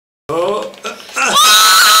Oh! That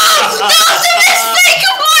was the mistake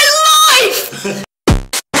of my life!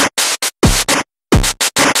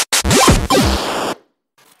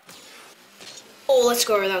 Oh, let's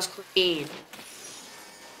go. That was clean.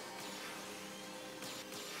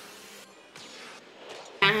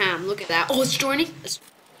 Look at that. Oh, it's joining.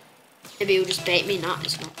 Maybe it'll just bait me. No,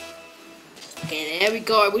 it's not. Okay, there we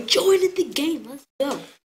go. We're joining the game. Let's go.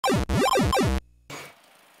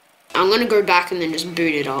 I'm gonna go back and then just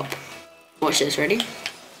boot it up. Watch this. Ready?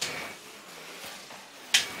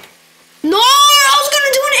 No! I was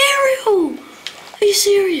gonna do an aerial! Are you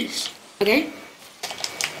serious? Okay.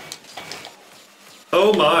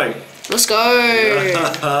 Oh my! Let's go!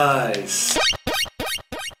 Nice!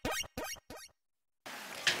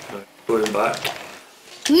 Going back.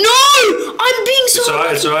 No! I'm being so...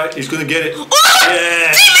 It's alright, he's gonna get it. Oh!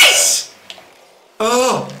 Yes!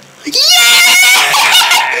 Oh!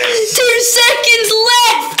 Yes! 2 seconds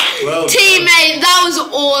left! Well teammate, that was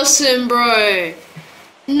awesome, bro.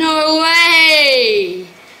 No way!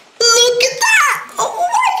 Look at that! Oh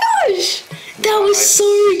my gosh! That was so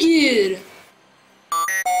good.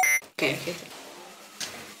 Okay.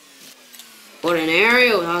 What an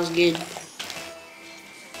aerial, that was good.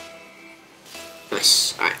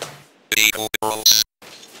 Nice, alright. BCoolBros.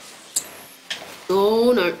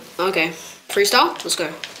 Oh no, okay. Freestyle, let's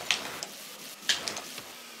go.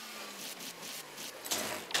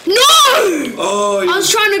 No! Oh! I was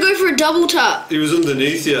trying to go for a double tap. He was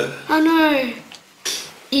underneath you. I know.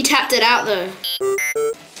 He tapped it out though.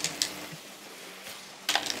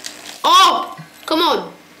 Oh! Come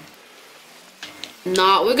on.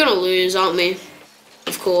 Nah, we're gonna lose, aren't we?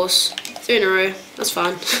 Of course. 3 in a row. That's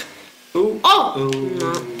fine. Ooh. Oh! Ooh.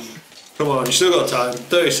 No. Come on, you still got time.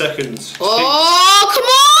 30 seconds. Oh, come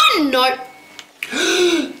on! No.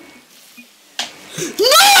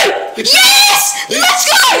 No! Yes! Let's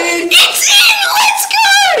go! It's in! Let's go!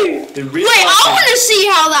 Wait, I want to see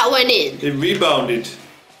how that went in. It rebounded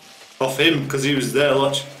off him because he was there.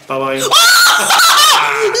 Watch. Bye bye.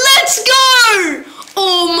 Oh! Let's go!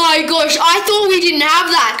 Oh my gosh, I thought we didn't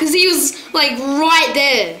have that because he was like right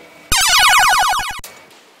there.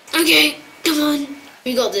 Okay, come on.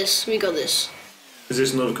 We got this. We got this. Is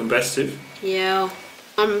this not competitive? Yeah.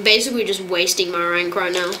 I'm basically just wasting my rank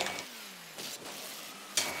right now.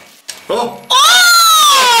 Oh!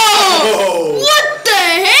 Oh! What the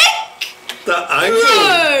heck? That angle!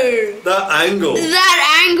 Bro! That angle!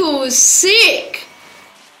 That angle was sick!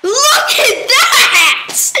 Look at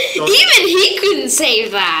that! Even he couldn't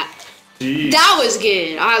save that. Jeez. That was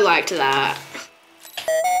good. I liked that.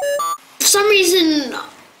 For some reason,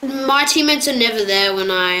 my teammates are never there when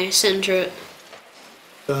I center it.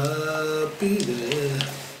 I'll be there.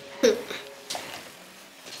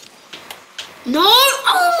 No!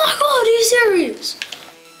 Oh my god, are you serious?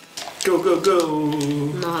 Go, go, go!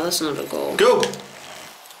 No, that's not a goal. Go!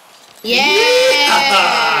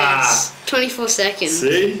 Yes! 24 seconds.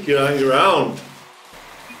 See? You hang around.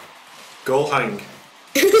 Goal hang.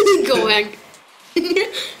 Go hang. Did they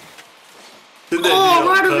do that Oh, on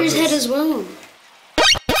right over his purpose? head as well.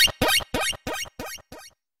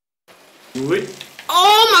 Wait.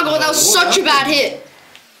 Oh my god, that was What such a bad hit.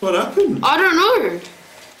 What happened? I don't know.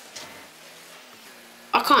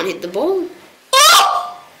 I can't hit the ball.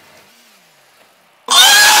 Oh!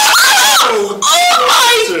 Oh! Oh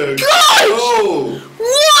my gosh! Oh!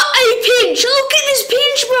 What a pinch! Look at this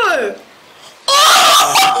pinch, bro!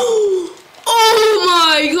 Oh! Oh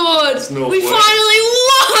my god! No we way. finally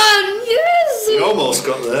won! Yes! You almost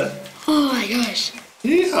got there. Oh my gosh.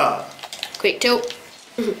 Yeah. Quick tilt.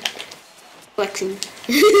 Flexing.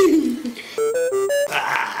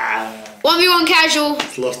 1v1 casual.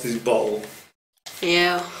 He's lost his bottle.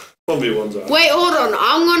 Yeah. 1v1's alright. Wait, hold on.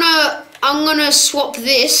 I'm gonna swap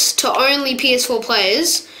this to only PS4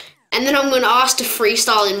 players, and then I'm gonna ask to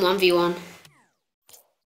freestyle in 1v1.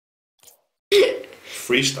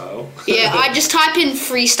 Freestyle? Yeah, I just type in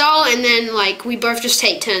freestyle, and then like we both just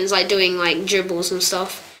take turns like doing like dribbles and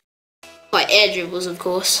stuff, like air dribbles, of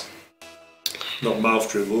course. Not mouth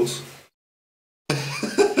dribbles.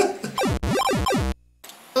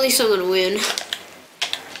 At least I'm gonna win.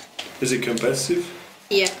 Is it competitive?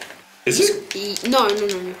 Yeah. Is it? No.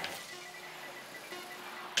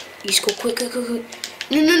 You score quick. No,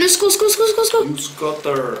 score. You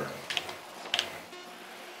scotter.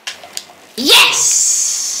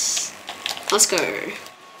 Yes! Let's go.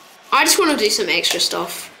 I just want to do some extra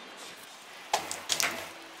stuff.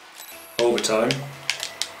 Overtime.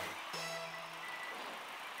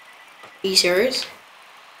 Are you serious?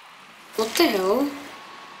 What the hell?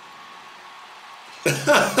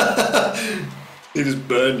 He just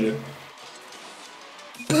burn you.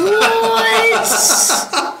 What? Yes!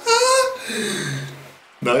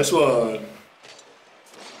 Nice one.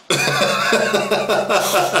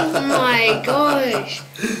 Oh my gosh.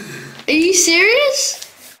 Are you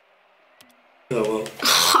serious? Oh well.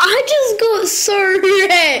 I just got so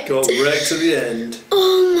wrecked. Got wrecked to the end.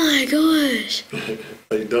 Oh my gosh.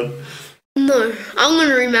 Are you done? No, I'm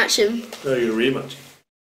gonna rematch him. No, you're gonna rematch.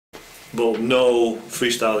 But no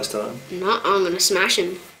freestyle this time. No, I'm gonna smash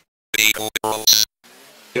him. BCoolBros.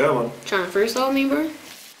 Yeah, man. Trying to freestyle me, bro?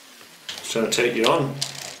 Just trying to take you on.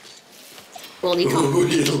 Well, he can't. Ooh,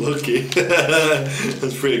 you're lucky.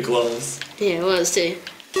 That's pretty close. Yeah, it was too.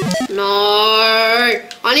 No!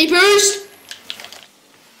 I need boost!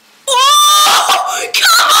 Oh!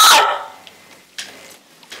 Come on!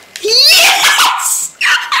 Yes!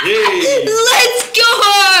 Yay! Let's go!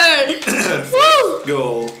 Woo!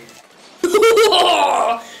 Go.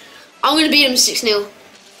 I'm gonna beat him 6-0.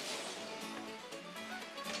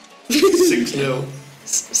 6-0.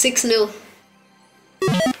 6-0.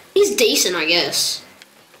 He's decent, I guess.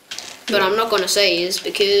 But I'm not gonna say he is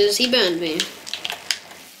because he burned me.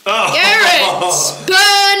 Oh. Garrett!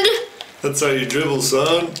 Burned! That's how you dribble,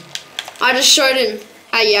 son. I just showed him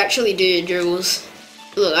how you actually do dribbles.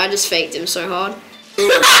 Look, I just faked him so hard.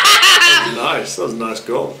 Nice. That was a nice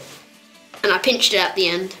goal. And I pinched it at the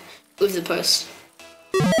end with the post.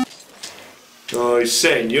 Oh, he's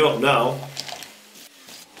setting you up now.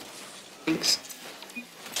 Thanks.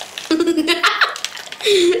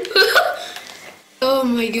 Oh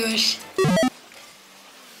my gosh.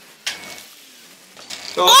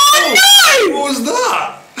 Oh, no! What was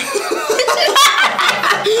that?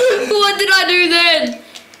 What did I do then?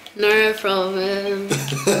 No problem.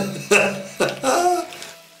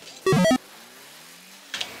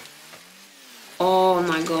 Oh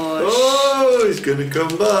my gosh. Oh, he's gonna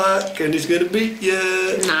come back and he's gonna beat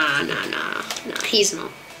you. Nah, he's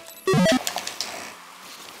not.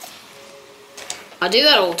 I do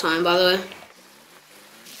that all the time, by the way.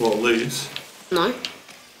 What, lose? No.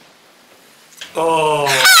 Oh,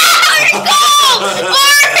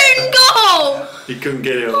 Own goal! he couldn't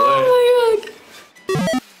get it away. Oh my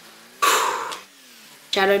god.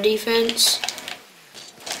 Shadow defense.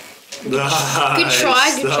 Nice. Good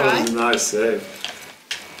try, good that try. was a nice save.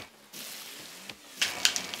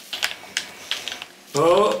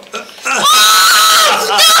 Oh. That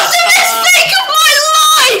was the best fake of my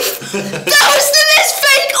life! That was the best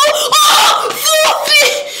fake!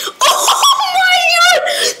 Forfeit! Oh my god!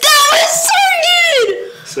 That was so good!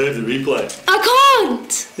 Save the replay. I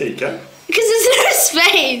can't! There you go. Because there's no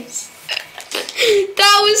space.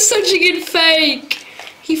 That was such a good fake.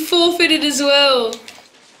 He forfeited as well.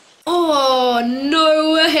 Oh,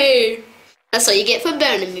 no way. That's what you get for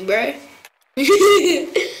burning me, bro.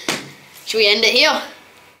 Should we end it here?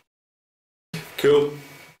 Cool.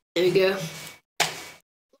 There we go.